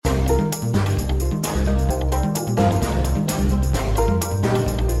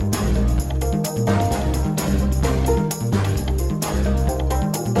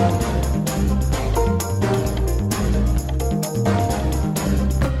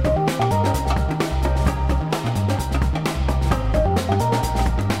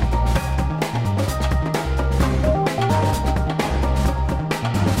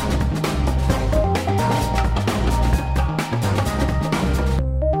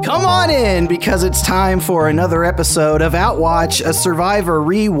Come on in, because it's time for another episode of Outwatch, a Survivor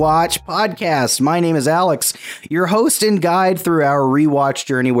Rewatch podcast. My name is Alex, your host and guide through our rewatch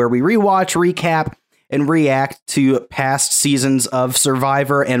journey, where we rewatch, recap, and react to past seasons of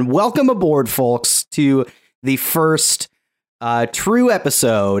Survivor. And welcome aboard, folks, to the first true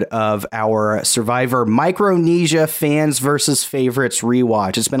episode of our Survivor Micronesia Fans versus Favorites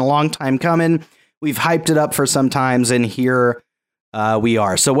rewatch. It's been a long time coming. We've hyped it up for some times, and here we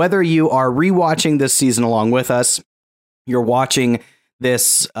are. So whether you are rewatching this season along with us, you're watching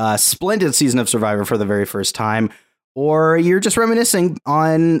this splendid season of Survivor for the very first time, or you're just reminiscing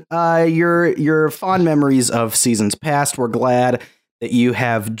on your fond memories of seasons past, we're glad that you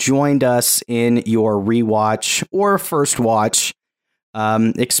have joined us in your rewatch or first watch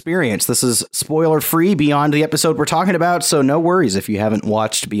experience. This is spoiler free beyond the episode we're talking about, so no worries if you haven't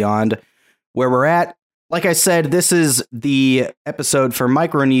watched beyond where we're at. Like I said, this is the episode for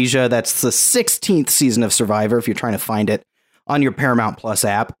Micronesia. That's the 16th season of Survivor, if you're trying to find it on your Paramount Plus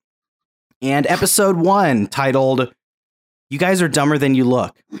app. And episode 1, titled "You Guys Are Dumber Than You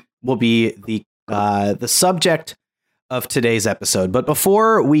Look," will be the subject of today's episode. But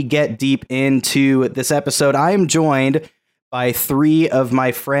before we get deep into this episode, I am joined by 3 of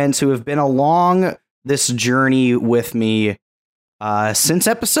my friends who have been along this journey with me since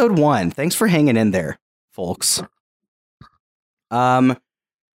episode 1. Thanks for hanging in there, folks.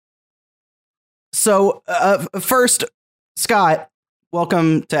 So first, Scott,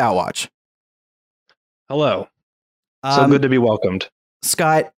 welcome to Outwatch. Hello. So good to be welcomed.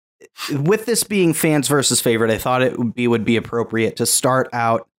 Scott, with this being fans versus favorite, I thought it would be appropriate to start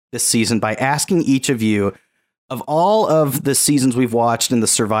out this season by asking each of you, of all of the seasons we've watched and the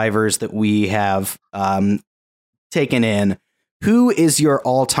survivors that we have taken in, who is your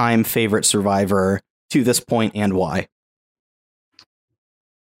all-time favorite survivor to this point, and why?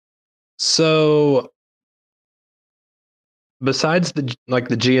 So, besides the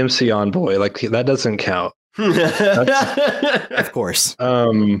GMC envoy, that doesn't count. Of course.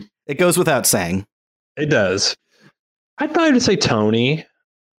 It goes without saying. It does. I'd probably say Tony.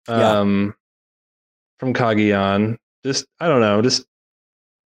 From Cagayan. Just, I don't know, just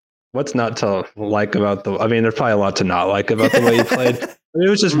what's not to like about there's probably a lot to not like about the way he played. It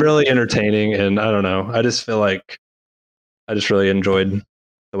was just really entertaining, and I don't know. I just feel like I just really enjoyed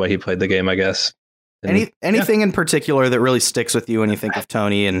the way he played the game, I guess. And, anything in particular that really sticks with you when you think of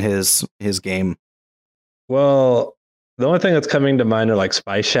Tony and his game? Well, the only thing that's coming to mind are like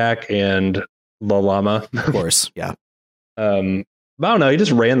Spy Shack and La Llama. Of course, yeah. But I don't know. He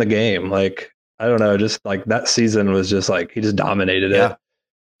just ran the game. Like, I don't know. Just like that season was just like, he just dominated it.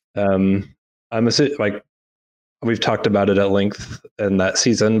 I'm assuming, like, we've talked about it at length in that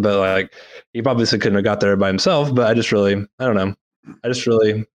season, but like, he obviously couldn't have got there by himself. But I don't know. I just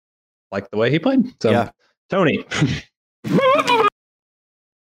really like the way he played. So, yeah. Tony.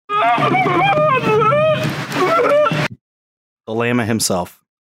 The Llama himself.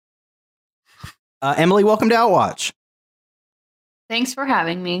 Emily, welcome to Outwatch. Thanks for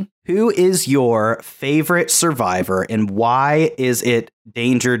having me. Who is your favorite survivor, and why is it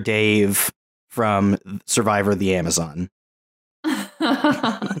Danger Dave from Survivor the Amazon? Yeah,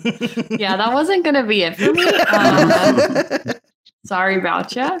 that wasn't going to be it for me. Sorry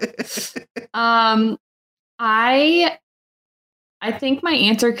about you. I think my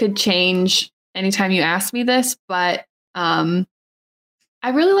answer could change anytime you ask me this, but I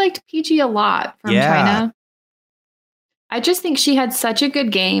really liked PG a lot from China. I just think she had such a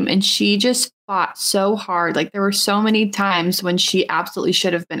good game, and she just fought so hard. Like, there were so many times when she absolutely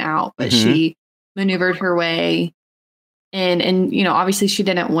should have been out, but she maneuvered her way in, and obviously she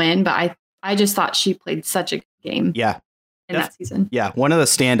didn't win, but I just thought she played such a good game. Yeah. In that season. Yeah, one of the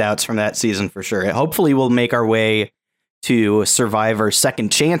standouts from that season for sure. Hopefully we'll make our way to Survivor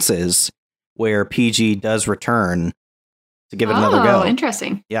Second Chances, where PG does return to give it another go. Oh,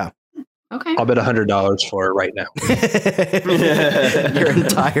 interesting. Yeah. Okay. I'll bet $100 for it right now. Your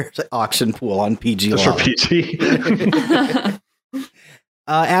entire auction pool on PG. Just for PG.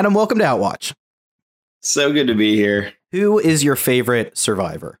 Adam, welcome to Outwatch. So good to be here. Who is your favorite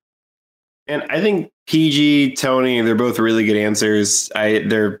survivor? And I think PG, Tony, they're both really good answers.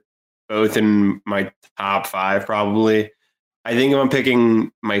 They're both in my top 5, probably. I think if I'm picking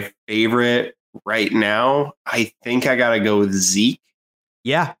my favorite right now, I think I got to go with Zeke.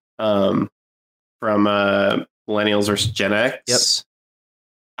 Yeah. From Millennials versus Gen X.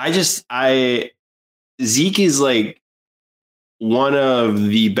 Yep. Zeke is like one of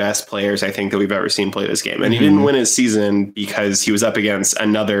the best players I think that we've ever seen play this game. And he didn't win his season because he was up against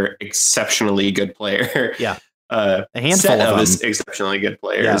another exceptionally good player. Yeah. A handful of his exceptionally good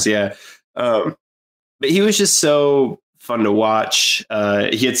players. Yeah. But he was just so fun to watch.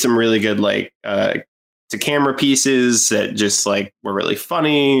 He had some really good, like, to camera pieces that just like were really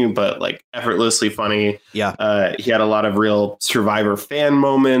funny, but like effortlessly funny. Yeah. He had a lot of real Survivor fan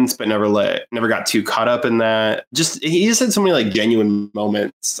moments, but never got too caught up in that. He just had so many like genuine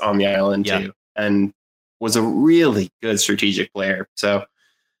moments on the island too, and was a really good strategic player. So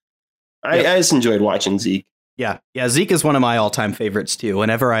I just enjoyed watching Zeke. Yeah. Yeah. Zeke is one of my all-time favorites too.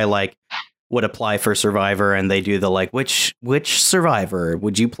 Whenever I like would apply for Survivor and they do the like, which Survivor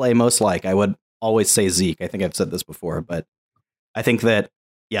would you play most like? I would always say Zeke. I think I've said this before, but I think that,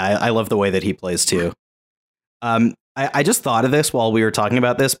 I love the way that he plays too. I just thought of this while we were talking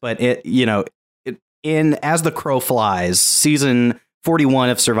about this, but in As the Crow Flies, season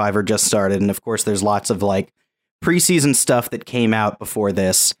 41 of Survivor just started. And of course there's lots of like preseason stuff that came out before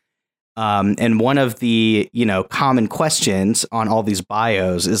this. And one of the, common questions on all these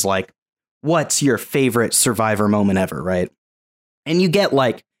bios is like, what's your favorite Survivor moment ever? Right. And you get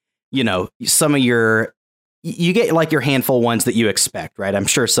like, some of you get like your handful ones that you expect, right? I'm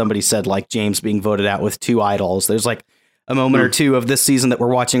sure somebody said like James being voted out with 2 idols. There's like a moment or two of this season that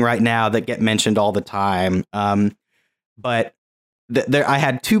we're watching right now that get mentioned all the time. But I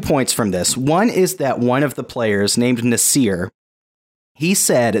had 2 points from this. One is that one of the players named Nasir, he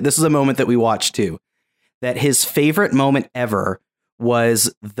said, this is a moment that we watched too, that his favorite moment ever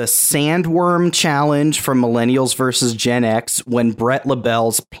was the sandworm challenge from Millennials versus Gen X when Brett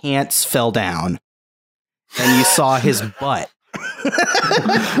LaBelle's pants fell down and you saw his butt.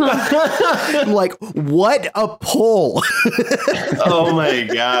 Like, what a pull. Oh my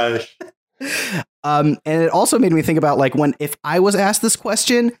gosh. And it also made me think about like if I was asked this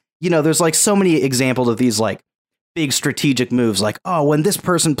question, there's like so many examples of these like big strategic moves, like, oh, when this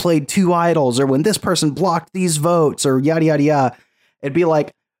person played 2 idols or when this person blocked these votes or yada, yada, yada. It'd be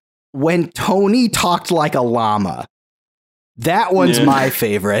like when Tony talked like a llama. That one's my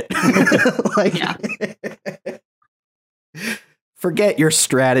favorite. Like, forget your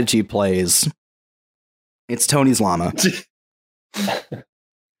strategy plays. It's Tony's llama.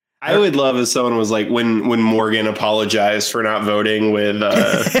 I would love if someone was like when Morgan apologized for not voting with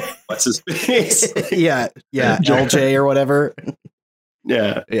what's his face? Yeah, LJ or whatever.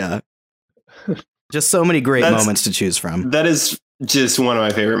 Yeah. Just so many great moments to choose from. That is just one of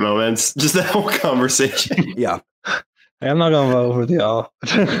my favorite moments. Just that whole conversation. Yeah. Hey, I'm not gonna vote with y'all.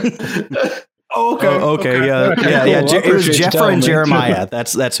 Okay. Yeah. It was Jeffra and Jeremiah.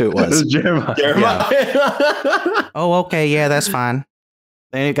 That's who it was. It was Jeremiah. Yeah. Oh, okay. Yeah, that's fine.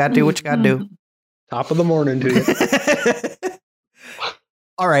 Then you gotta do what you gotta do. Top of the morning to you.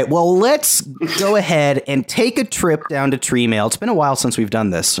 All right. Well, let's go ahead and take a trip down to Tree Mail. It's been a while since we've done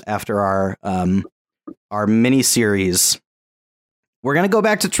this after our mini series. We're going to go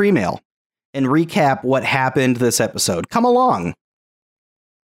back to Tree Mail and recap what happened this episode. Come along.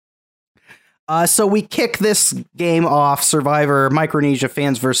 So we kick this game off, Survivor, Micronesia,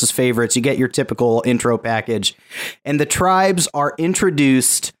 fans versus favorites. You get your typical intro package, and the tribes are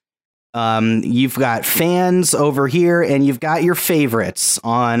introduced. You've got fans over here, and you've got your favorites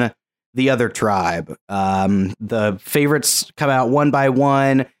on the other tribe. The favorites come out one by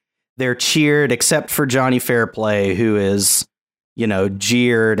one. They're cheered, except for Johnny Fairplay, who is,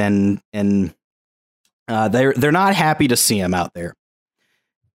 jeered and they're not happy to see him out there.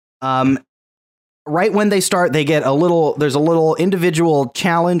 Right when they start, they get there's a little individual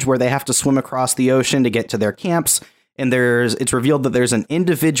challenge where they have to swim across the ocean to get to their camps. And it's revealed that there's an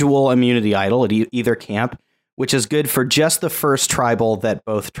individual immunity idol at either camp, which is good for just the first tribal that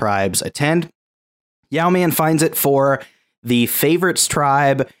both tribes attend. Yao-Man finds it for the favorites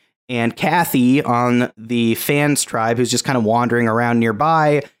tribe, and Kathy on the fans tribe, who's just kind of wandering around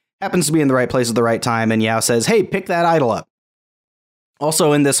nearby, happens to be in the right place at the right time. And Yao says, hey, pick that idol up.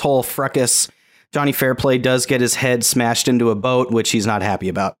 Also in this whole fracas, Johnny Fairplay does get his head smashed into a boat, which he's not happy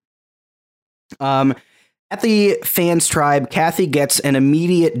about. At the fans tribe, Kathy gets an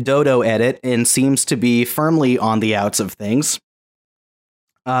immediate dodo edit and seems to be firmly on the outs of things.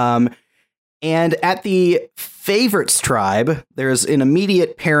 And at the favorites tribe, there's an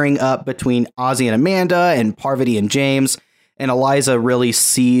immediate pairing up between Ozzy and Amanda and Parvati and James. and Eliza really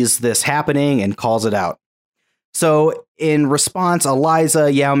sees this happening and calls it out. So in response,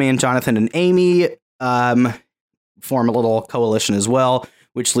 Eliza, Yao Ming, Jonathan, and Amy form a little coalition as well,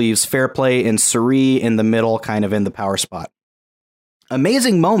 which leaves Fairplay and Cirie in the middle, kind of in the power spot.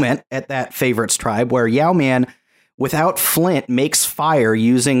 Amazing moment at that favorites tribe where Yao Ming, without Flint, makes fire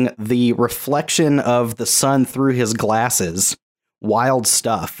using the reflection of the sun through his glasses. Wild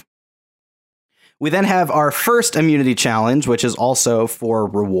stuff. We then have our first immunity challenge, which is also for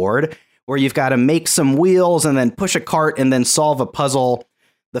reward, where you've got to make some wheels and then push a cart and then solve a puzzle.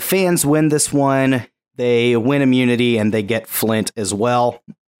 The fans win this one. They win immunity and they get Flint as well.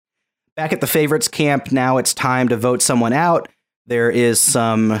 Back at the favorites camp, now it's time to vote someone out. There is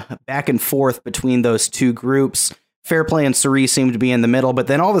some back and forth between those two groups. Fairplay and Cirie seem to be in the middle, but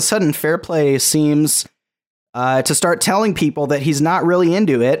then all of a sudden Fairplay seems to start telling people that he's not really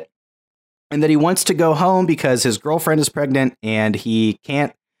into it and that he wants to go home because his girlfriend is pregnant and he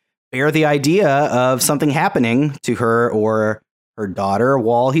can't bear the idea of something happening to her or her daughter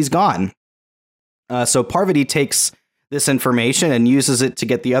while he's gone. So Parvati takes this information and uses it to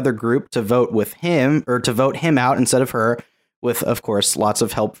get the other group to vote with him, or to vote him out instead of her, with, of course, lots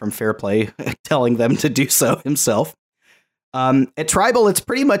of help from Fairplay telling them to do so himself. At Tribal, it's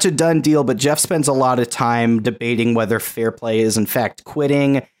pretty much a done deal, but Jeff spends a lot of time debating whether Fairplay is in fact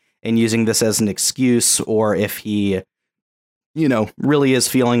quitting and using this as an excuse, or if he, really is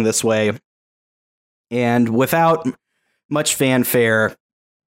feeling this way. And without much fanfare,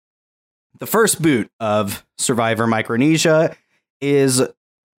 the first boot of Survivor Micronesia is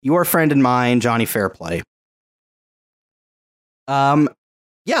your friend and mine, Johnny Fairplay.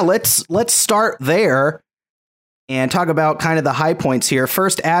 Let's start there and talk about kind of the high points here.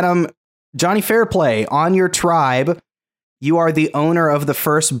 First, Adam, Johnny Fairplay, on your tribe, you are the owner of the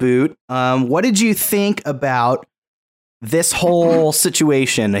first boot. What did you think about this whole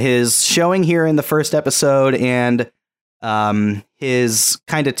situation? His showing here in the first episode and his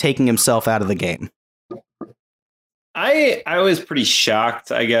kind of taking himself out of the game. I was pretty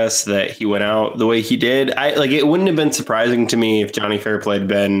shocked, I guess, that he went out the way he did. It wouldn't have been surprising to me if Johnny Fairplay had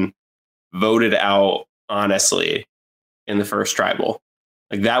been voted out honestly in the first tribal.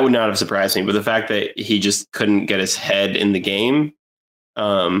 Like, that would not have surprised me. But the fact that he just couldn't get his head in the game,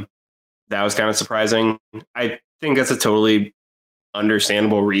 that was kind of surprising. I think that's a totally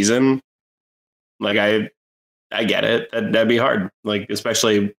understandable reason. Like, I get it. That'd be hard. Like,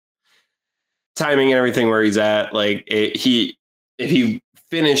 especially timing and everything where he's at. Like, if he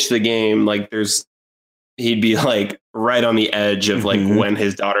finished the game, like, he'd be like right on the edge of like when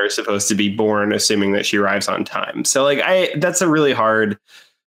his daughter is supposed to be born, assuming that she arrives on time. So like, that's a really hard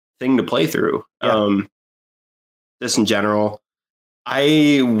thing to play through. Yeah. Just in general,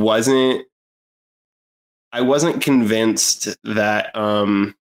 I wasn't convinced that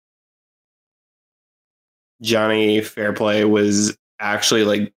Johnny Fairplay was actually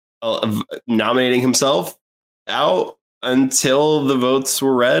like nominating himself out until the votes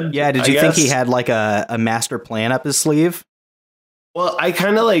were read. Yeah, did you think he had like a master plan up his sleeve? Well, I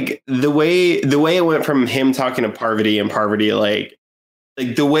kind of like the way it went from him talking to Parvati, and Parvati like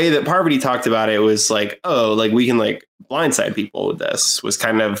the way that Parvati talked about it was like, oh, like we can like blindside people with this, was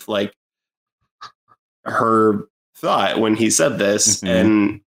kind of like her thought when he said this.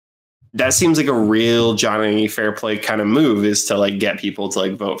 And that seems like a real Johnny Fairplay kind of move, is to like get people to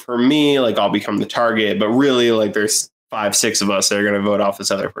like vote for me, like I'll become the target, but really like there's 5-6 of us that are going to vote off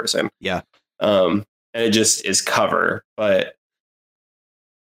this other person. Yeah. And it just is cover. But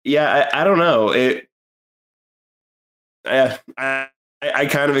yeah, I don't know. I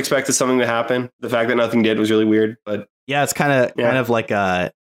kind of expected something to happen. The fact that nothing did was really weird, but yeah, it's kind of like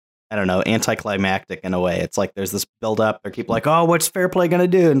I don't know, anticlimactic in a way. It's like there's this build up. They keep like, oh, what's Fairplay going to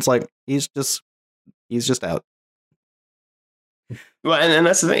do? And it's like, he's just out. Well, and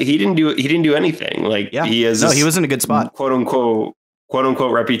that's the thing. He didn't do anything. Like, yeah. He was in a good spot. Quote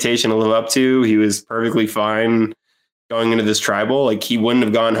unquote reputation to live up to. He was perfectly fine going into this tribal. Like, he wouldn't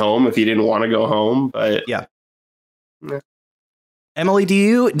have gone home if he didn't want to go home. But yeah. Emily,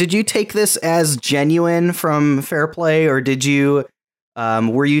 did you take this as genuine from Fairplay, or did you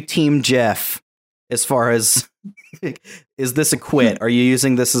were you Team Jeff as far as is this a quit? Are you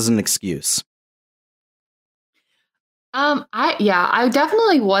using this as an excuse? I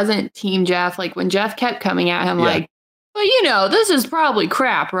definitely wasn't Team Jeff. Like, when Jeff kept coming at him, like, well, this is probably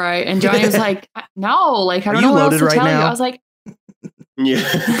crap, right? And Johnny was like, no, like, I don't know what else to tell you. I was like,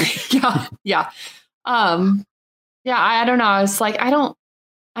 yeah. I don't know. I was like, I don't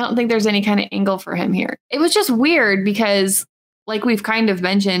think there's any kind of angle for him here. It was just weird because, like we've kind of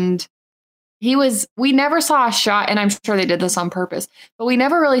mentioned, we never saw a shot, and I'm sure they did this on purpose, but we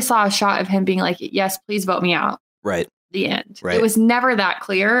never really saw a shot of him being like, yes, please vote me out. Right. The end. Right. It was never that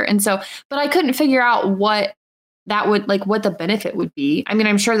clear. And so, but I couldn't figure out what that would like, what the benefit would be. I mean,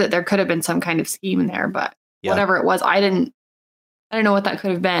 I'm sure that there could have been some kind of scheme in there, but whatever it was, I didn't know what that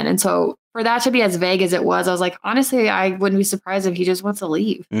could have been. And so for that to be as vague as it was, I was like, honestly, I wouldn't be surprised if he just wants to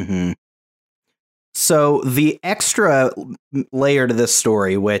leave. Mm-hmm. So the extra layer to this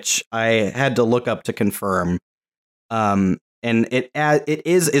story, which I had to look up to confirm, and it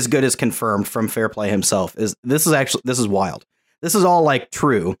is as good as confirmed from Fairplay himself, is this is wild. This is all like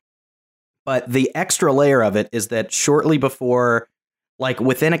true, but the extra layer of it is that shortly before, like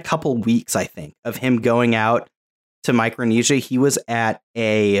within a couple weeks, I think, of him going out to Micronesia, he was at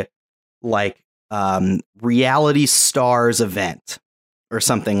a reality stars event or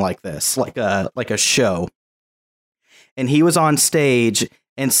something like this, like a show. And he was on stage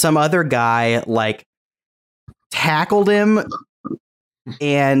and some other guy like tackled him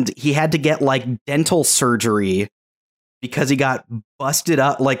and he had to get like dental surgery because he got busted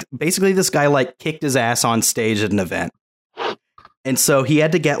up. Like basically this guy like kicked his ass on stage at an event. And so he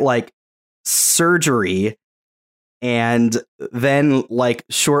had to get like surgery and then like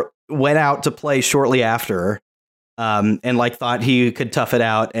went out to play shortly after. And like thought he could tough it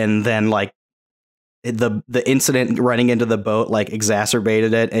out, and then like the incident running into the boat like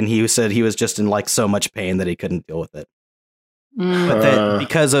exacerbated it, and he said he was just in like so much pain that he couldn't deal with it. But that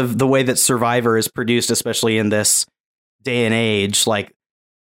because of the way that Survivor is produced, especially in this day and age, like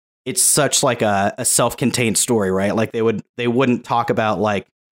it's such like a self-contained story, right? Like they wouldn't talk about like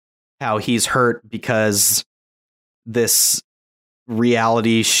how he's hurt because this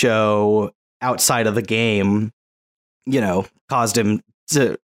reality show outside of the game, caused him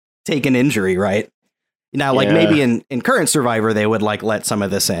to take an injury, right? Now, like maybe in current Survivor, they would like let some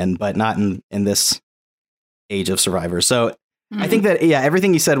of this in, but not in this age of Survivor. So I think that,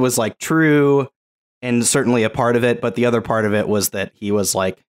 everything you said was like true and certainly a part of it. But the other part of it was that he was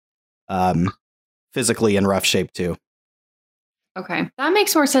like physically in rough shape too. Okay. That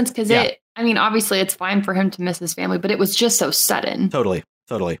makes more sense because obviously it's fine for him to miss his family, but it was just so sudden. Totally.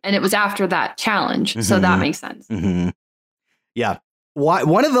 And it was after that challenge. Mm-hmm. So that makes sense. Mm-hmm. Yeah.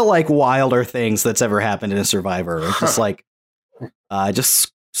 One of the like wilder things that's ever happened in a Survivor. Just like,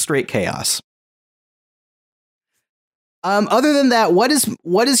 just straight chaos. Other than that, what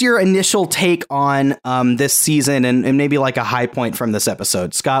is your initial take on this season and maybe like a high point from this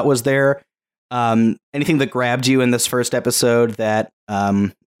episode? Scott, was there anything that grabbed you in this first episode that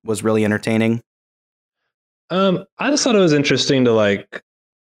was really entertaining? I just thought it was interesting to like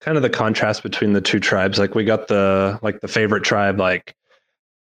kind of the contrast between the two tribes. Like we got the favorite tribe, like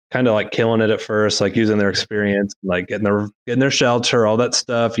kind of like killing it at first, like using their experience, like getting their shelter, all that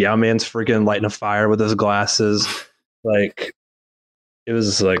stuff. Yeah, man's freaking lighting a fire with his glasses. Like it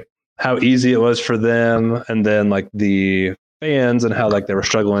was like how easy it was for them. And then like the fans and how like they were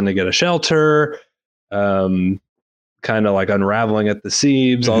struggling to get a shelter, kind of like unraveling at the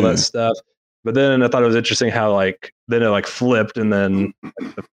seams, all that stuff. But then I thought it was interesting how like then it like flipped and then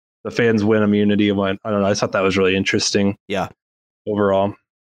like, the fans win immunity and went. I don't know. I just thought that was really interesting. Yeah. Overall.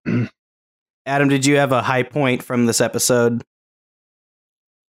 Adam, did you have a high point from this episode?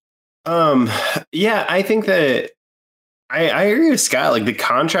 Yeah, I think that I agree with Scott. Like the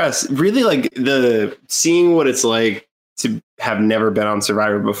contrast, really, like the seeing what it's like to have never been on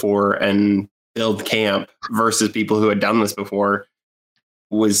Survivor before and build camp versus people who had done this before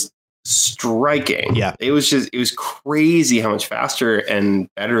was striking. Yeah, it was crazy how much faster and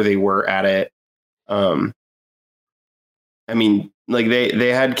better they were at it. I mean, like they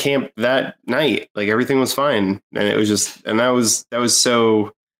had camp that night, like everything was fine, and it was just, and that was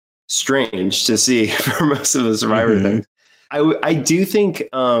so strange to see for most of the Survivor things. I do think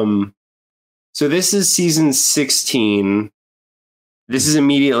so this is season 16. This is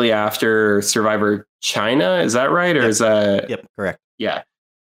immediately after Survivor China, is that right? Or is that correct? Yeah.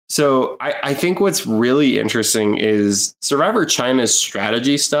 So I think what's really interesting is Survivor China's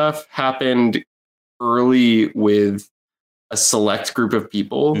strategy stuff happened early with a select group of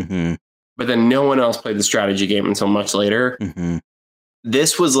people, but then no one else played the strategy game until much later.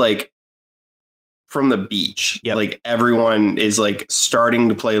 This was like from the beach. Like everyone is like starting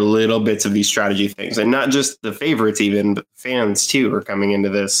to play little bits of these strategy things, and not just the favorites even, but fans too are coming into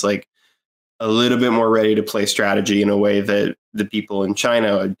this like a little bit more ready to play strategy in a way that the people in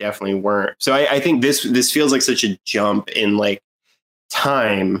China definitely weren't. So I think this feels like such a jump in like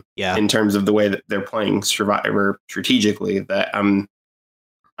time in terms of the way that they're playing Survivor strategically that I'm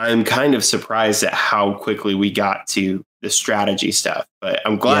kind of surprised at how quickly we got to the strategy stuff, but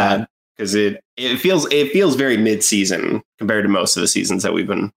I'm glad because it feels very mid-season compared to most of the seasons that we've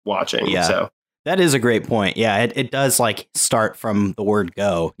been watching. Yeah. So that is a great point. Yeah, it does like start from the word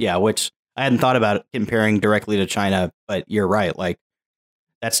go. Yeah, which I hadn't thought about comparing directly to China, but you're right. Like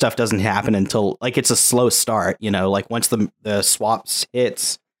that stuff doesn't happen until like it's a slow start, you know, like once the swaps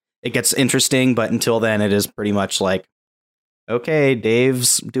hits, it gets interesting. But until then, it is pretty much like, OK,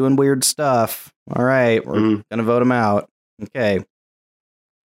 Dave's doing weird stuff. All right, we're going to vote him out. OK.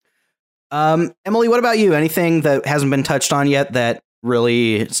 Emily, what about you? Anything that hasn't been touched on yet that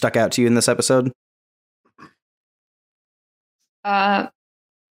really stuck out to you in this episode?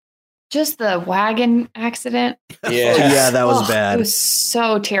 Just the wagon accident. Yeah, that was bad. It was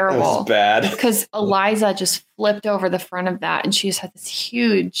so terrible. That was bad. Because Eliza just flipped over the front of that and she just had this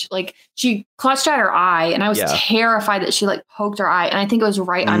huge, like, she clutched at her eye and I was terrified that she like poked her eye. And I think it was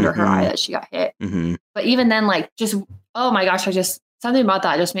right under her eye that she got hit. But even then, like, just, oh my gosh, something about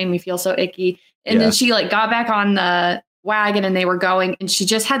that just made me feel so icky. And then she like got back on the wagon and they were going and she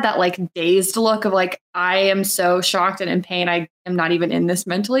just had that like dazed look of like, I am so shocked and in pain. I am not even in this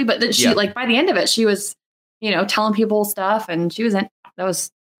mentally. But then she like by the end of it, she was, you know, telling people stuff and she was in that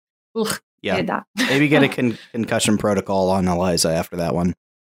was that. Maybe get a concussion protocol on Eliza after that one.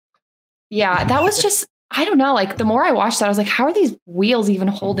 Yeah, that was just I don't know. Like the more I watched that, I was like, how are these wheels even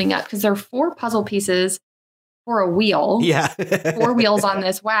holding up? Because there are 4 puzzle pieces for a wheel. Yeah. 4 wheels on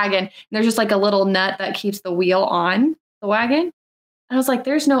this wagon. And there's just like a little nut that keeps the wheel on the wagon. And I was like,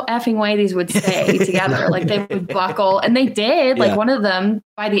 there's no effing way these would stay together. Like they would buckle. And they did. Like one of them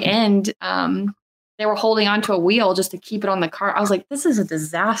by the end, they were holding onto a wheel just to keep it on the car. I was like, this is a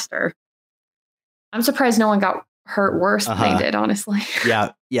disaster. I'm surprised no one got hurt worse than they did, honestly.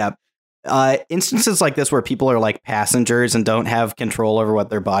 Yeah. Instances like this where people are like passengers and don't have control over what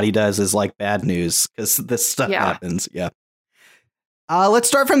their body does is like bad news because this stuff happens. Yeah. Let's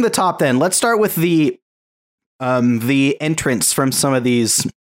start from the top then. Let's start with the entrance from some of these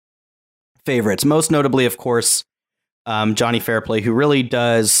favorites. Most notably, of course, Johnny Fairplay, who really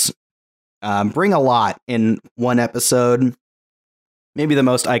does bring a lot in one episode. Maybe the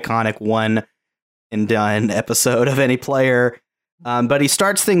most iconic one and done episode of any player. But he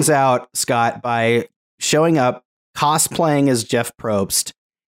starts things out, Scott, by showing up cosplaying as Jeff Probst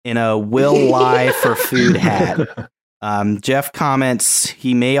in a Will Lie for Food hat. Jeff comments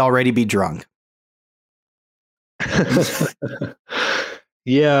he may already be drunk.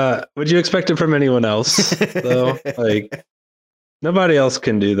 Yeah, would you expect it from anyone else though? Like nobody else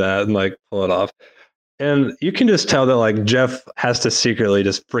can do that and like pull it off. And you can just tell that like Jeff has to secretly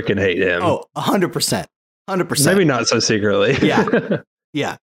just freaking hate him. Oh, 100%. 100%. Maybe not so secretly.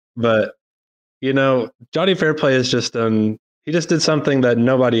 Yeah. But you know, Johnny Fairplay has just done he just did something that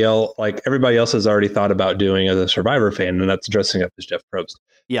nobody else, like everybody else has already thought about doing as a Survivor fan, and that's dressing up as Jeff Probst.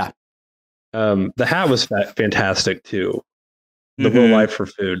 Yeah. The hat was fantastic too. The Will Lie for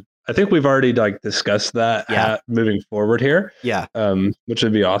Food. I think we've already like discussed that hat moving forward here. Yeah. Which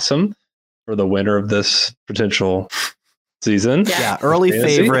would be awesome for the winner of this potential season. Yeah. Early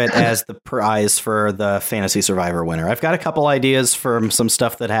favorite as the prize for the Fantasy Survivor winner. I've got a couple ideas for some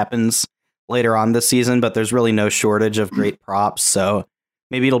stuff that happens later on this season, but there's really no shortage of great props. So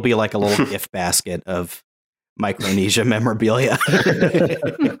maybe it'll be like a little gift basket of Micronesia memorabilia.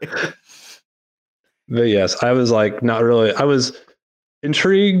 But yes, I was like, not really. I was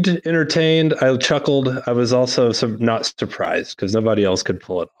intrigued, entertained. I chuckled. I was also not surprised because nobody else could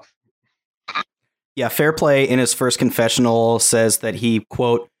pull it off. Yeah, Fairplay in his first confessional says that he,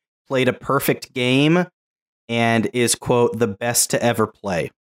 quote, played a perfect game and is, quote, the best to ever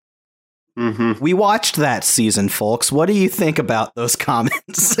play. Mm-hmm. We watched that season, folks. What do you think about those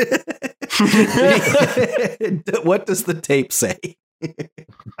comments? What does the tape say?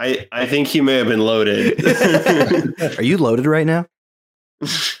 I think he may have been loaded. Are you loaded right now?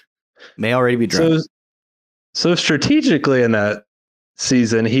 May already be drunk. So strategically in that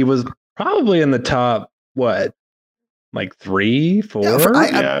season, he was probably in the top, what, like 3, 4?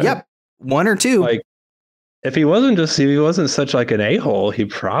 Yep, 1 or 2. Like, if he wasn't such like an a-hole, he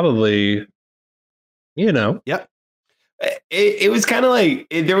probably, you know. Yep. It was kind of like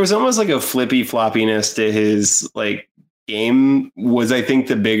there was almost like a flippy floppiness to his like game. Was I think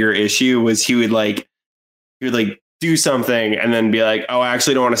the bigger issue was he would do something and then be like, oh, I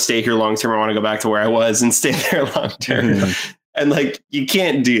actually don't want to stay here long term. I want to go back to where I was and stay there long term. Mm-hmm. And like you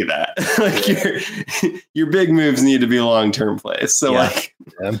can't do that. Like your big moves need to be long term plays. So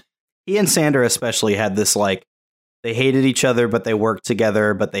he and Sandra especially had this like they hated each other, but they worked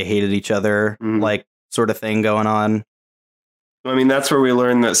together, but they hated each other, like sort of thing going on. I mean, that's where we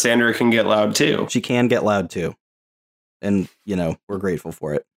learned that Sandra can get loud too. She can get loud too. And, you know, we're grateful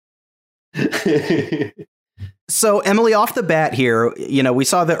for it. So, Emily, off the bat here, we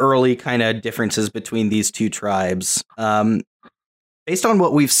saw the early kind of differences between these two tribes. Based on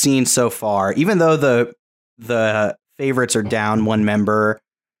what we've seen so far, even though the favorites are down one member,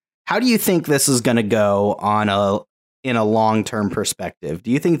 how do you think this is going to go in a long-term perspective?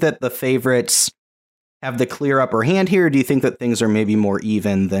 Do you think that the favorites have the clear upper hand here? Or do you think that things are maybe more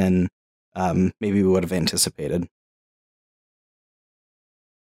even than maybe we would have anticipated?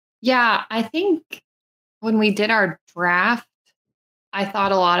 Yeah, I think when we did our draft, I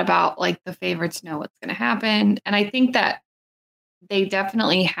thought a lot about like the favorites know what's going to happen. And I think that they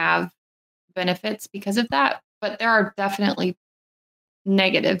definitely have benefits because of that. But there are definitely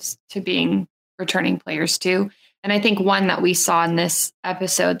negatives to being returning players too. And I think one that we saw in this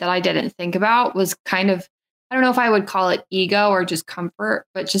episode that I didn't think about was kind of, I don't know if I would call it ego or just comfort,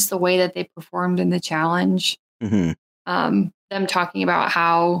 but just the way that they performed in the challenge. Mm-hmm. Them talking about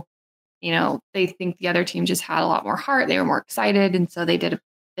how, they think the other team just had a lot more heart. They were more excited. And so they did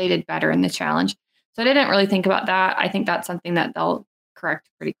better in the challenge. So I didn't really think about that. I think that's something that they'll correct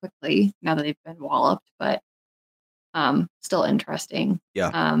pretty quickly now that they've been walloped, but still interesting.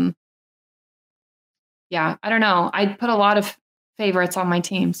 Yeah. Yeah, I don't know. I put a lot of favorites on my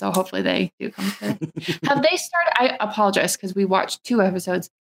team, so hopefully they do come through. Have they started? I apologize because we watched 2 episodes.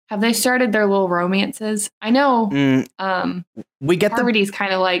 Have they started their little romances? I know. We get Parvati's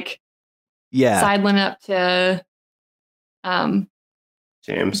kind of like sidling up to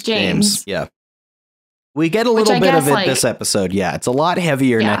James. Yeah. We get a little bit of it this episode. Yeah, it's a lot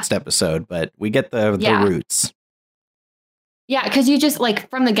heavier next episode, but we get the roots. Yeah, because you just like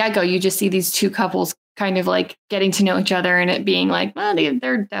from the get-go, you just see these 2 couples kind of like getting to know each other and it being like, well,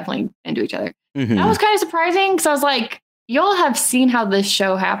 they're definitely into each other. Mm-hmm. That was kind of surprising because I was like, y'all have seen how this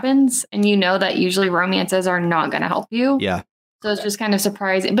show happens and you know that usually romances are not going to help you. Yeah. So it's just kind of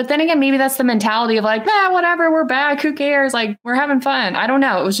surprising. But then again, maybe that's the mentality of like, whatever, we're back. Who cares? Like, we're having fun. I don't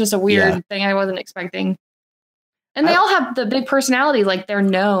know. It was just a weird thing I wasn't expecting. And they all have the big personality, like they're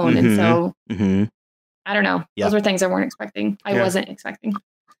known. Mm-hmm. And so I don't know. Yep. Those were things I weren't expecting. I wasn't expecting.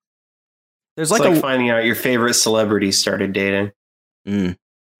 There's it's like finding out your favorite celebrity started dating.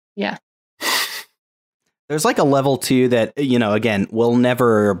 Yeah. There's like a level too that, again, will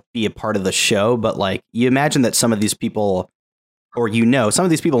never be a part of the show, but like you imagine that some of these people, or some of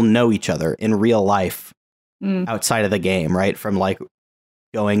these people know each other in real life outside of the game, right? From like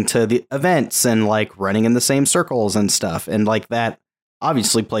going to the events and like running in the same circles and stuff. And like that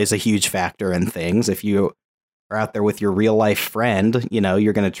obviously plays a huge factor in things. If you are out there with your real life friend,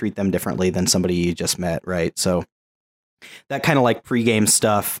 you're going to treat them differently than somebody you just met, right? So that kind of like pregame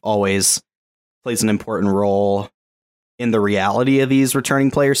stuff always plays an important role in the reality of these returning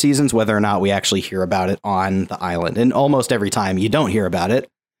player seasons, whether or not we actually hear about it on the island. And almost every time you don't hear about it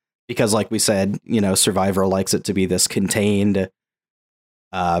because like we said, Survivor likes it to be this contained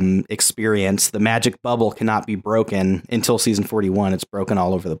experience. The magic bubble cannot be broken until season 41. It's broken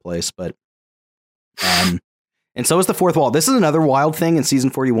all over the place, but and so is the fourth wall. This is another wild thing in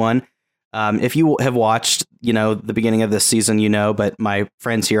season 41. If you have watched, the beginning of this season, but my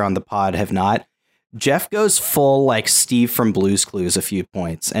friends here on the pod have not. Jeff goes full like Steve from Blue's Clues a few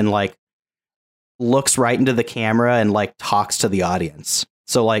points and like looks right into the camera and like talks to the audience.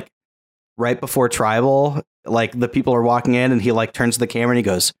 So like right before tribal, like the people are walking in and he like turns to the camera and he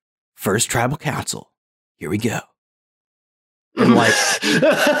goes, "First tribal council, here we go." And like,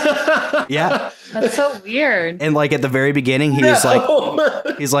 yeah, that's so weird. And like at the very beginning, he's like,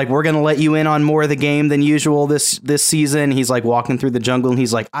 "We're gonna let you in on more of the game than usual this season." He's like walking through the jungle and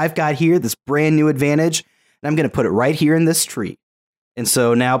he's like, "I've got here this brand new advantage, and I'm gonna put it right here in this tree. And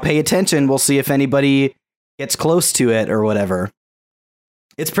so now pay attention. We'll see if anybody gets close to it or whatever."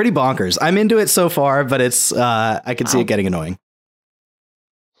 It's pretty bonkers. I'm into it so far, but it's I can see it getting annoying.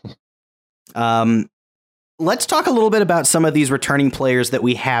 Let's talk a little bit about some of these returning players that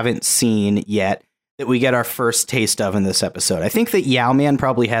we haven't seen yet, that we get our first taste of in this episode. I think that Yao-Man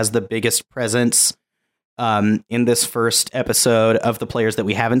probably has the biggest presence in this first episode of the players that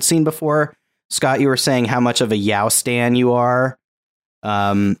we haven't seen before. Scott, you were saying how much of a Yao stan you are.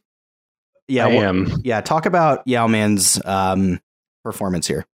 I am. Yeah, talk about Yao-Man's performance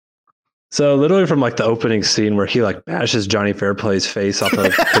here. So literally from like the opening scene where he like bashes Johnny Fairplay's face off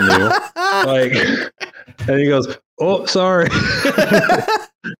the canoe, like, and he goes, "Oh, sorry,"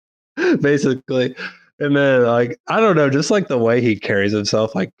 basically. And then like, I don't know, just like the way he carries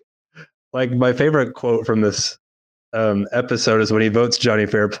himself, like my favorite quote from this episode is when he votes Johnny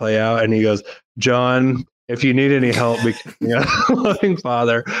Fairplay out and he goes, "John, if you need any help, loving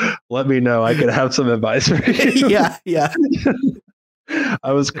father, let me know. I could have some advice for you." Yeah.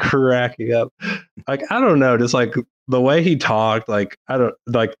 I was cracking up. Like, I don't know, just like the way he talked, like, I don't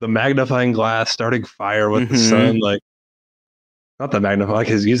like the magnifying glass starting fire with the sun, like, not the magnifying, like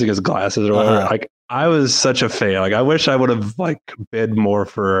his using his glasses or whatever. Like, I was such a fan. Like, I wish I would have like bid more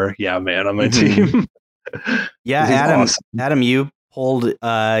for man on my team. Yeah, Adam, awesome. Adam, you pulled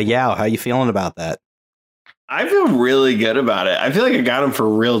Yao. How you feeling about that? I feel really good about it. I feel like I got him for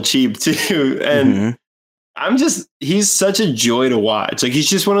real cheap too. And he's such a joy to watch. Like, he's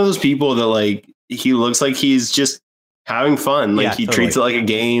just one of those people that, like, he looks like he's just having fun. Like, he treats it like a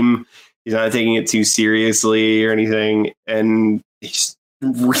game. He's not taking it too seriously or anything. And he's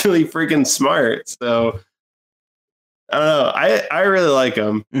really freaking smart. So I don't know. I really like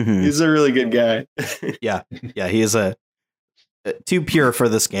him. He's a really good guy. Yeah. He is too pure for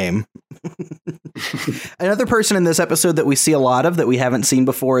this game. Another person in this episode that we see a lot of that we haven't seen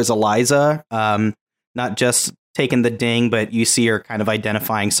before is Eliza. Not just taking the ding, but you see her kind of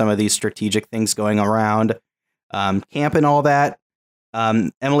identifying some of these strategic things going around camp and all that.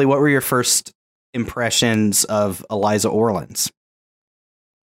 Emily, what were your first impressions of Eliza Orlins?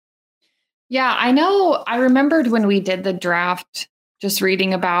 Yeah, I know. I remembered when we did the draft, just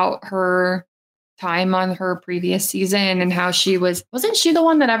reading about her time on her previous season and how she wasn't she the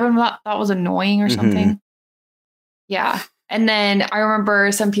one that everyone thought was annoying or something? Yeah. And then I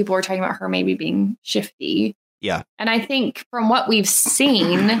remember some people were talking about her maybe being shifty. Yeah. And I think from what we've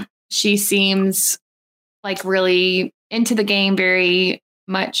seen, she seems like really into the game, very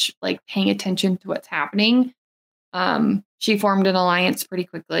much like paying attention to what's happening. She formed an alliance pretty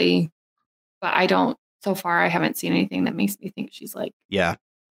quickly, but so far I haven't seen anything that makes me think she's like,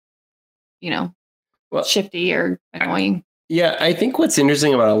 shifty or annoying. Yeah, I think what's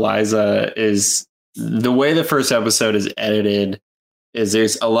interesting about Eliza is the way the first episode is edited is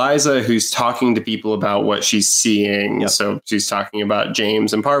there's Eliza who's talking to people about what she's seeing. Yep. So she's talking about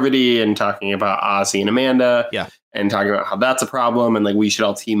James and Parvati and talking about Ozzy and Amanda. Yeah. And talking about how that's a problem and like we should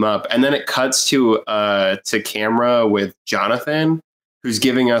all team up. And then it cuts to camera with Jonathan, who's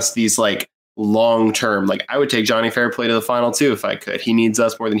giving us these like long-term, like I would take Johnny Fairplay to the final too if I could. He needs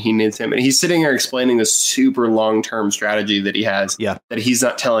us more than he needs him. And he's sitting there explaining this super long-term strategy that he has that he's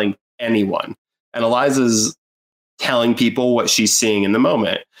not telling anyone. And Eliza's telling people what she's seeing in the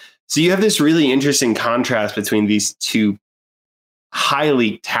moment. So you have this really interesting contrast between these two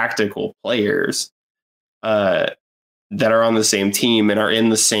highly tactical players that are on the same team and are in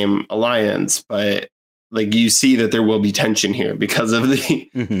the same alliance. But like you see that there will be tension here because of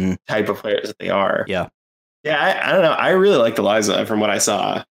the type of players that they are. Yeah. Yeah, I don't know. I really liked Eliza from what I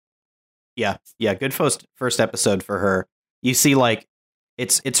saw. Yeah. Good first episode for her. You see like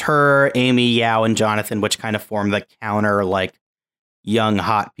it's her, Amy, Yao, and Jonathan, which kind of form the counter like young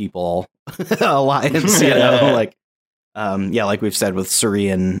hot people alliance, like like we've said with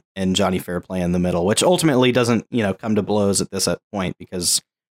Suri and Johnny Fairplay in the middle, which ultimately doesn't, come to blows at this point because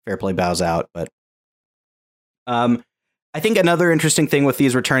Fairplay bows out. But I think another interesting thing with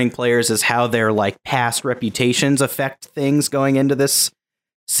these returning players is how their like past reputations affect things going into this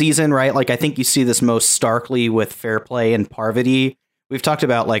season, right? Like I think you see this most starkly with Fairplay and Parvati. We've talked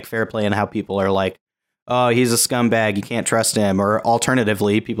about like Fairplay and how people are like, oh, he's a scumbag, you can't trust him. Or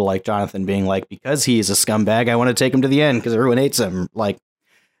alternatively, people like Jonathan being like, because he's a scumbag, I want to take him to the end because everyone hates him. Like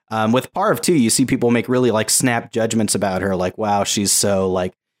with Parv too, you see people make really like snap judgments about her. Like, wow, she's so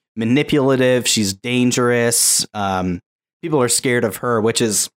like manipulative. She's dangerous. People are scared of her, which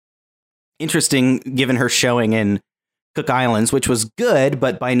is interesting given her showing in Cook Islands, which was good,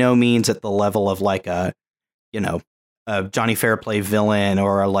 but by no means at the level of like a Johnny Fairplay villain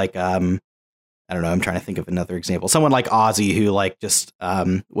or like, I don't know. I'm trying to think of another example. Someone like Ozzy, who like just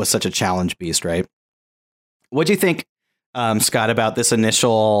was such a challenge beast, right? What do you think, Scott, about this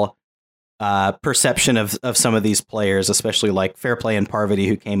initial perception of some of these players, especially like Fairplay and Parvati,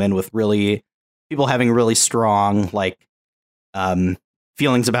 who came in with people having really strong like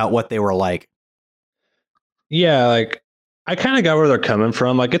feelings about what they were like? Yeah, like I kind of got where they're coming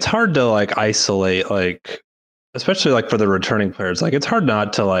from. Like it's hard to like isolate, like especially like for the returning players. Like it's hard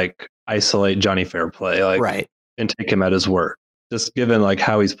not to like isolate Johnny Fairplay, like right, and take him at his word. Just given like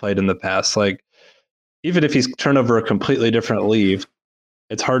how he's played in the past, like even if he's turned over a completely different leaf,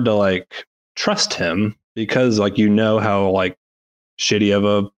 it's hard to like trust him because like how like shitty of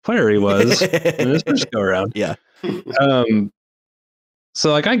a player he was in his first go around. Yeah. So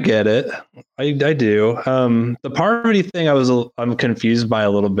like I get it, I do. The Parvati thing, I'm confused by a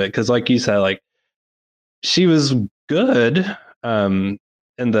little bit because like you said, like she was good in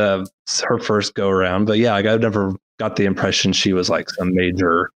her first go around, but yeah, like I never got the impression she was like some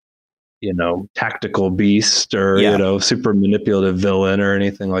major tactical beast or, super manipulative villain or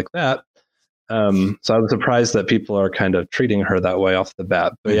anything like that. So I was surprised that people are kind of treating her that way off the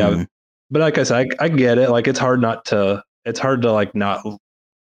bat. But yeah, but like I said, I get it. Like it's hard to like not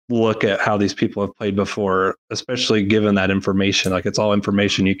look at how these people have played before, especially given that information. Like it's all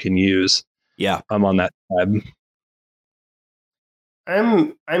information you can use. Yeah. I'm on that tab.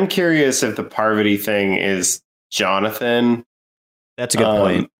 I'm curious if the Parvati thing is Jonathan. That's a good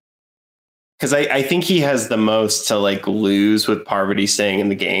point. Because I think he has the most to like lose with Parvati staying in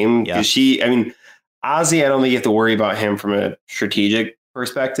the game. Because Ozzy, I don't think you have to worry about him from a strategic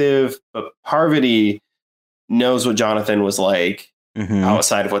perspective, but Parvati knows what Jonathan was like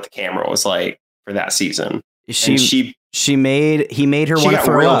outside of what the camera was like for that season. He made her want to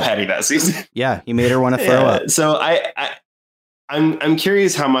throw up. Petty that season. Yeah, he made her want to throw up. So I'm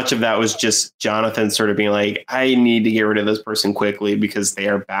curious how much of that was just Jonathan sort of being like, I need to get rid of this person quickly because they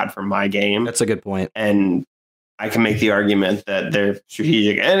are bad for my game. That's a good point. And I can make the argument that they're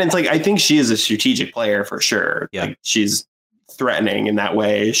strategic. And it's like, I think she is a strategic player for sure. Yeah. Like she's threatening in that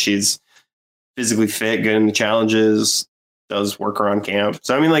way. She's physically fit, good in the challenges, does work around camp.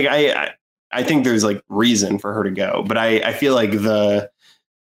 So, I mean, like, I think there's like reason for her to go, but I feel like the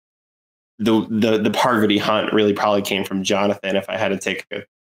Parvati hunt really probably came from Jonathan if I had to take a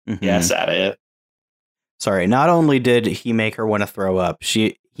guess at it. Sorry, not only did he make her want to throw up,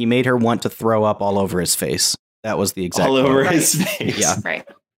 he made her want to throw up all over his face. That was the exact all over his face. Yeah. Right.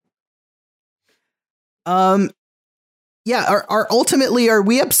 Yeah, ultimately are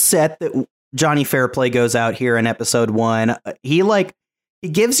we upset that Johnny Fairplay goes out here in episode 1? He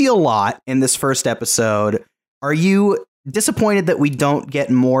gives you a lot in this first episode. Are you disappointed that we don't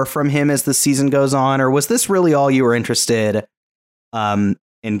get more from him as the season goes on, or was this really all you were interested in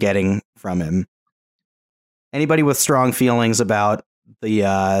getting from him? Anybody with strong feelings about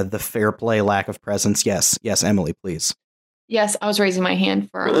the Fairplay lack of presence? Yes, Emily, please. Yes, I was raising my hand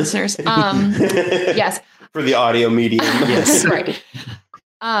for our listeners. Yes, for the audio medium. Yes, right.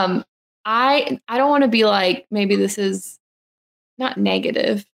 I don't want to be like, maybe this is not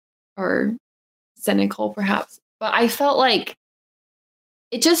negative or cynical, perhaps. But I felt like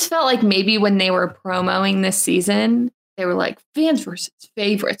it just felt like maybe when they were promoting this season, they were like fans versus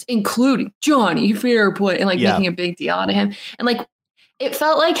favorites, including Johnny Fairplay, and like making a big deal out of him. And like it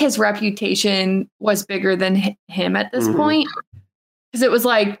felt like his reputation was bigger than him at this point, because it was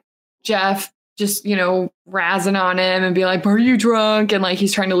like Jeff just, razzing on him and be like, are you drunk? And like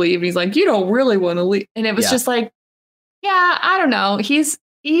he's trying to leave. And he's like, you don't really want to leave. And it was just like, yeah, I don't know. He is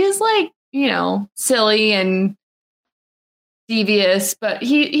like, silly and devious, but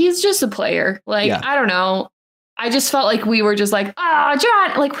he's just a player. Like, I don't know. I just felt like we were just like,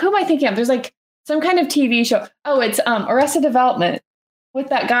 John, like, who am I thinking of? There's like some kind of TV show. Oh, it's Arrested Development with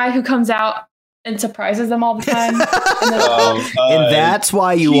that guy who comes out and surprises them all the time. And that's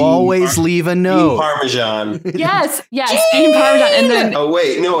why you always leave a note. Parmesan. Yes, Gene Parmesan. And then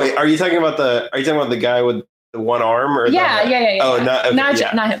wait. Are you talking about the guy with the one arm? Or yeah. Oh, not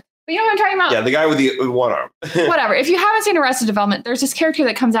him. But you know what I'm talking about? Yeah, the guy with one arm. Whatever. If you haven't seen Arrested Development, there's this character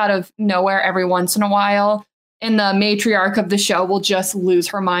that comes out of nowhere every once in a while, and the matriarch of the show will just lose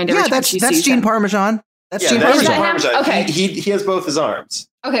her mind every time she sees him. That's Gene Parmesan. That's Gene Parmesan. Okay. He has both his arms.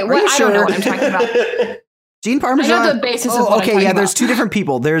 Okay, I don't know what I'm talking about. Gene Parmesan. I know the basis of what I'm talking about. There's two different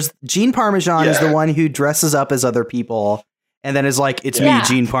people. There's Gene Parmesan is the one who dresses up as other people, and then is like, it's me,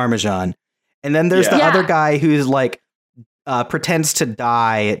 Gene Parmesan. And then there's the other guy who's like, pretends to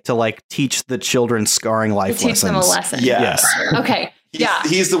die to like teach the children scarring life lessons. Teach them a lesson. Yes. Okay.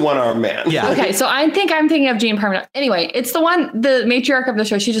 He's the one-armed man. Yeah. Okay, so I think I'm thinking of Gene Parmesan. Anyway, it's the matriarch of the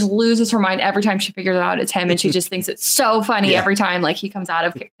show. She just loses her mind every time she figures out it's him, and she just thinks it's so funny every time like he comes out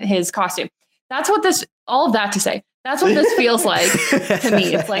of his costume. That's what all of that to say. That's what this feels like to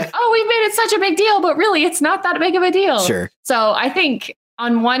me. It's like, we made it such a big deal, but really it's not that big of a deal. Sure. So I think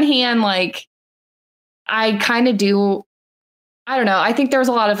on one hand, like I kind of do. I don't know. I think there was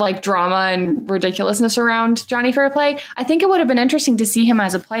a lot of like drama and ridiculousness around Johnny Fairplay. I think it would have been interesting to see him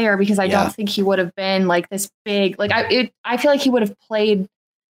as a player, because I don't think he would have been like this big. Like I feel like he would have played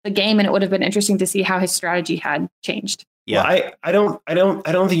the game, and it would have been interesting to see how his strategy had changed. Yeah, well, I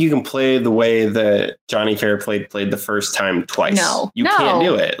don't think you can play the way that Johnny Fairplay played the first time twice. No, you can't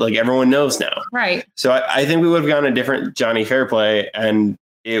do it. Like everyone knows now, right? So I think we would have gotten a different Johnny Fairplay, and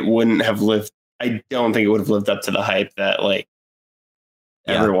it wouldn't have lived. I don't think it would have lived up to the hype that like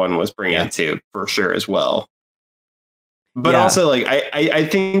everyone was bringing it to, for sure, as well. But also, like, I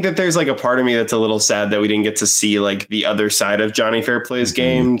think that there's like a part of me that's a little sad that we didn't get to see like the other side of Johnny Fairplay's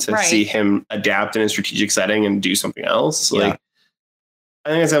game, to see him adapt in a strategic setting and do something else. Like, I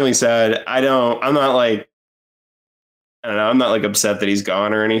think it's definitely sad. I'm not like, I don't know. I'm not like upset that he's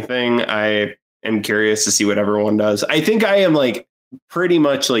gone or anything. I am curious to see what everyone does. I think I am like pretty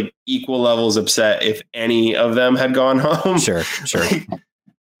much like equal levels upset if any of them had gone home. Sure. Like,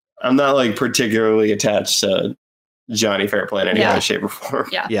 I'm not like particularly attached to Johnny Fairplay in any way, shape, or form.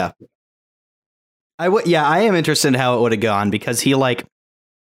 Yeah. I am interested in how it would have gone, because he like,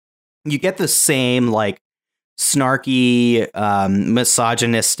 you get the same like snarky,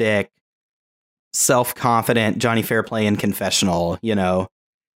 misogynistic, self-confident Johnny Fairplay in Confessional, you know,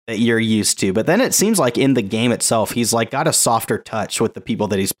 that you're used to. But then it seems like in the game itself, he's like got a softer touch with the people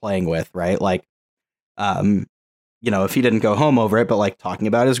that he's playing with, right? Like, you know, if he didn't go home over it, but like talking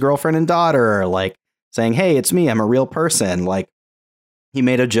about his girlfriend and daughter, or like saying, hey, it's me, I'm a real person. Like, he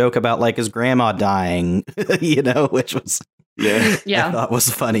made a joke about like his grandma dying, you know, which was, I thought was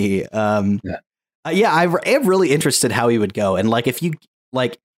funny. I'm really interested how he would go. And like, if you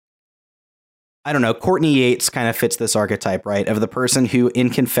like, I don't know, Courtney Yates kind of fits this archetype, right? Of the person who in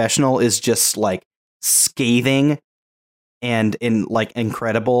Confessional is just like scathing and in like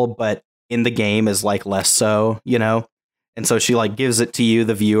incredible, but in the game is like less so, you know? And so she like gives it to you,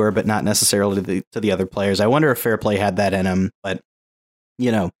 the viewer, but not necessarily to the other players. I wonder if Fairplay had that in him, but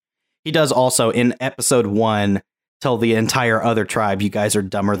you know, he does also in episode 1 tell the entire other tribe, you guys are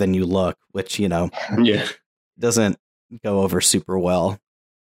dumber than you look, which, you know, doesn't go over super well.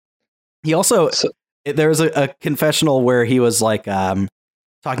 He also, there was a confessional where he was like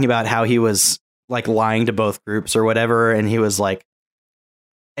talking about how he was like lying to both groups or whatever. And he was like,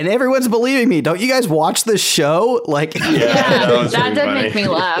 and everyone's believing me. Don't you guys watch this show? Like, that did make me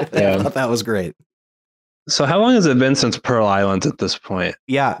laugh. I thought that was great. So how long has it been since Pearl Island at this point?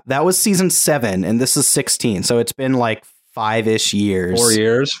 Yeah, that was season 7 and this is 16. So it's been like 5-ish years. 4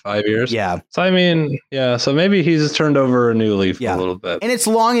 years, 5 years. Yeah. So I mean, so maybe he's turned over a new leaf a little bit. And it's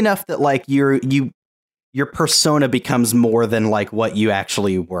long enough that like your persona becomes more than like what you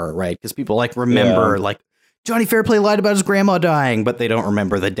actually were, right? Because people like remember like Johnny Fairplay lied about his grandma dying, but they don't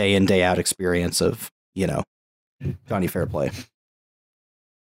remember the day in, day out experience of, you know, Johnny Fairplay.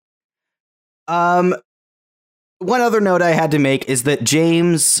 One other note I had to make is that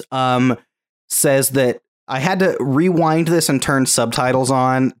James says that I had to rewind this and turn subtitles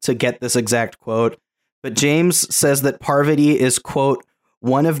on to get this exact quote. But James says that Parvati is, quote,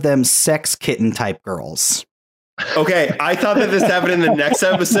 one of them sex kitten type girls. Okay, I thought that this happened in the next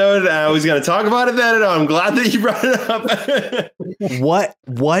episode. I was going to talk about it then, and I'm glad that you brought it up.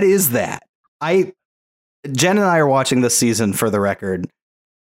 What is that? Jen and I are watching this season for the record,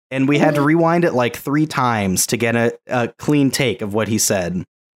 and we had to rewind it like 3 times to get a clean take of what he said.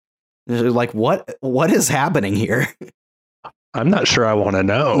 Like, what is happening here? I'm not sure I want to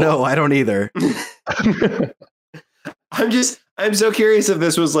know. No, I don't either. I'm so curious if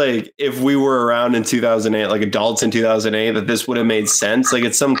this was like, if we were around in 2008, like adults in 2008, that this would have made sense. Like,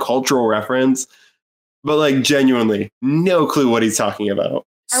 it's some cultural reference, but like genuinely no clue what he's talking about.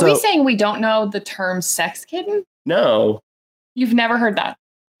 Are we saying we don't know the term sex kitten? No. You've never heard that?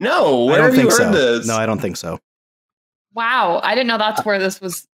 No. Where have you heard this? No, I don't think so. Wow. I didn't know that's where this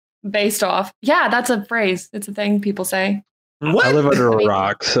was based off. Yeah, that's a phrase. It's a thing people say. What? I live under a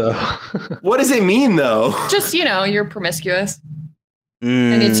rock, so. What does it mean, though? Just, you know, you're promiscuous.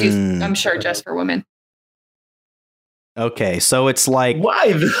 And it's used, I'm sure, just for women. Okay, so it's like...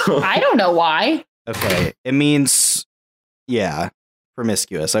 Why, though? I don't know why. Okay, it means... Yeah,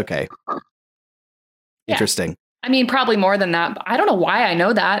 promiscuous. Okay. Yeah. Interesting. I mean, probably more than that, but I don't know why I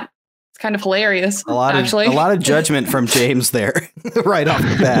know that. It's kind of hilarious, actually. A lot of judgment from James there, right off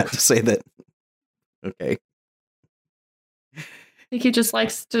the bat, to say that. Okay. I think he just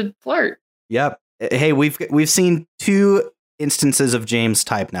likes to flirt. Yep. Hey, we've seen 2 instances of James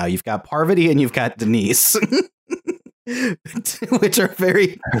type now. You've got Parvati and you've got Denise, which are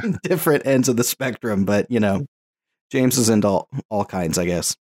very different ends of the spectrum. But, you know, James is into all kinds, I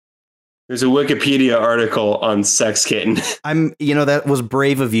guess. There's a Wikipedia article on sex kitten. That was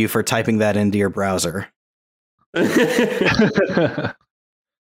brave of you for typing that into your browser.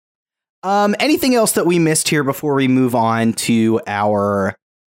 Anything else that we missed here before we move on to our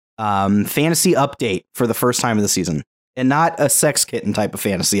fantasy update for the first time of the season? And not a sex kitten type of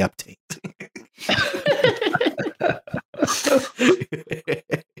fantasy update.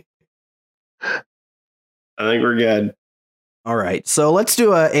 I think we're good. All right, so let's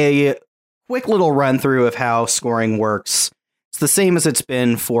do a quick little run through of how scoring works. It's the same as it's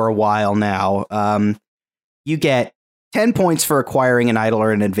been for a while now. You get 10 points for acquiring an idol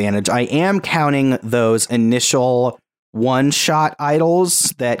or an advantage. I am counting those initial one-shot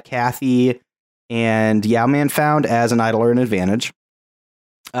idols that Kathy and Yowman found as an idol or an advantage.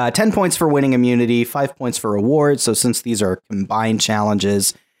 10 points for winning immunity, 5 points for rewards. So since these are combined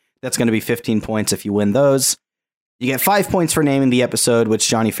challenges, that's going to be 15 points if you win those. You get 5 points for naming the episode, which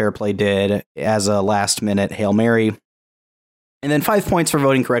Johnny Fairplay did as a last-minute Hail Mary. And then 5 points for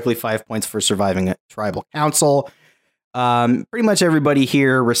voting correctly, 5 points for surviving a tribal council. Pretty much everybody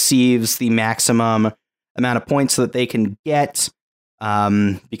here receives the maximum amount of points that they can get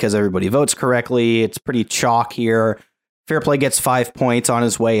because everybody votes correctly. It's pretty chalk here. Fairplay gets 5 points on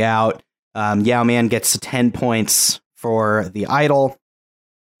his way out. Yao Man gets 10 points for the idol.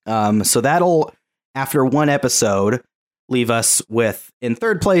 So that'll, after one episode, leave us with, in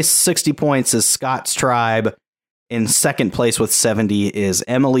third place, 60 points is Scott's tribe. In second place with 70 is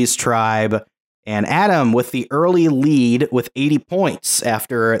Emily's tribe. And Adam with the early lead with 80 points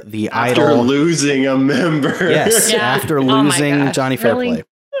after the idol. After losing a member. Yes, after losing Johnny Fairplay.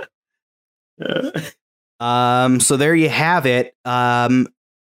 Really? So there you have it.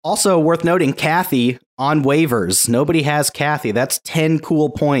 Also worth noting, Kathy on waivers. Nobody has Kathy. That's 10 cool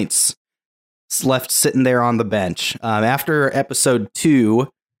points left sitting there on the bench. After episode 2,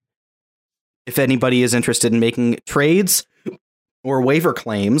 if anybody is interested in making trades or waiver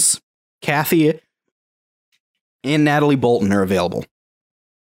claims, Kathy and Natalie Bolton are available.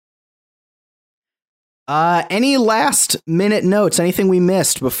 Any last minute notes? Anything we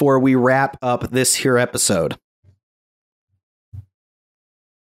missed before we wrap up this here episode?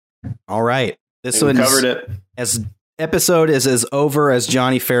 All right. This one covered it. As episode is as over as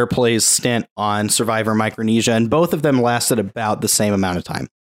Johnny Fairplay's stint on Survivor Micronesia, and both of them lasted about the same amount of time.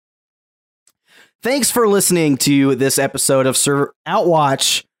 Thanks for listening to this episode of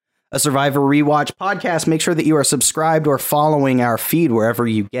Outwatch, a Survivor Rewatch podcast. Make sure that you are subscribed or following our feed wherever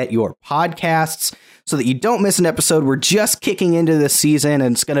you get your podcasts so that you don't miss an episode. We're just kicking into this season,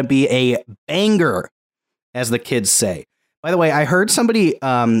 and it's going to be a banger, as the kids say. By the way, I heard somebody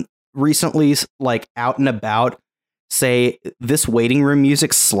recently, like out and about, say this waiting room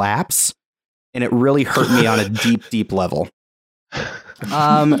music slaps, and it really hurt me on a deep, deep level.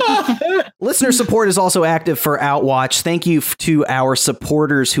 Listener support is also active for Outwatch. Thank you to our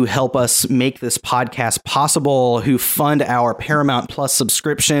supporters who help us make this podcast possible, who fund our Paramount Plus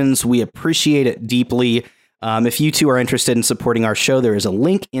subscriptions. We appreciate it deeply. If you too are interested in supporting our show, there is a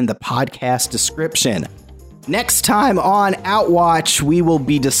link in the podcast description. Next time on Outwatch, we will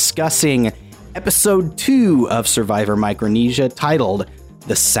be discussing episode 2 of Survivor Micronesia, titled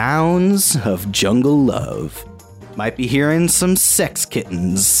The Sounds of Jungle Love. Might be hearing some sex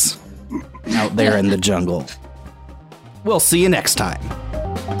kittens out there in the jungle. We'll see you next time.